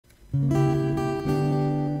I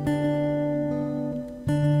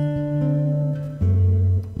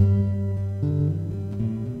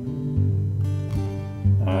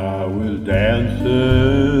was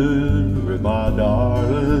dancing with my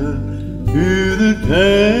darling to the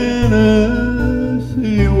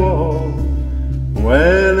Tennessee Waltz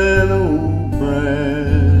when an old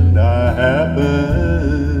friend I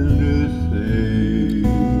happened to see.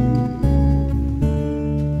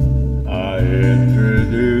 I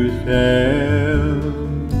introduced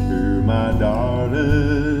him to my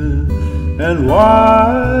darling, and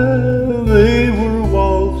while they were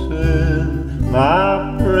waltzing,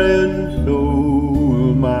 my friend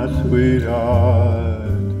stole my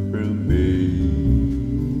sweetheart from me.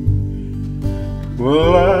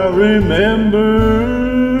 Well, I remember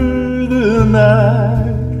the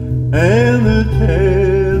night and the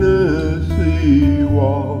Tennessee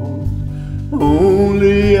Waltz,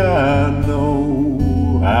 only I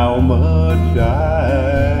know how much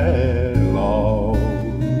I lost.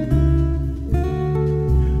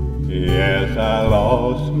 Yes, I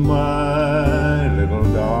lost my little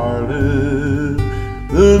darling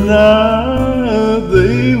the night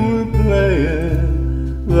they were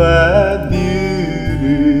playing that beautiful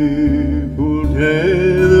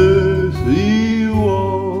Tennessee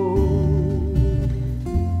Waltz.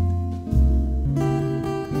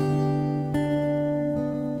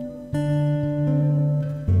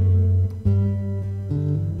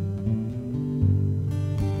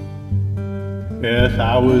 Yes,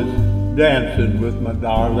 I was dancing with my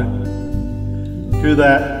darling to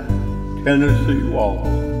that Tennessee Waltz.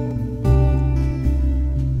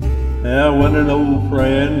 Now, when an old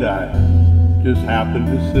friend I just happened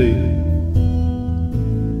to see,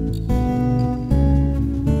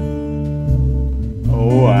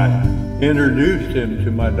 oh, I introduced him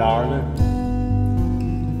to my darling,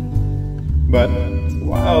 but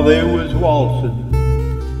while they was waltzing,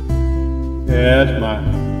 yes, my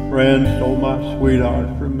friend stole my sweetheart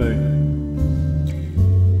from me.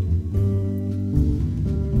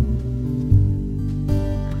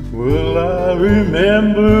 Well, I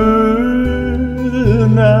remember the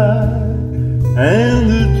night and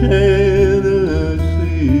the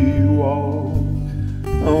Tennessee Waltz,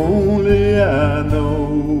 only I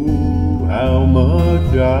know how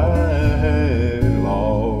much I had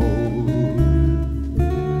lost.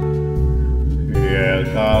 Yes,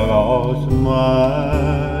 I lost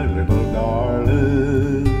my little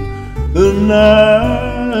darling the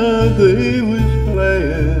night they was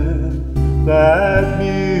playing that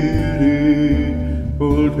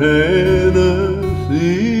beautiful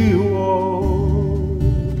Tennessee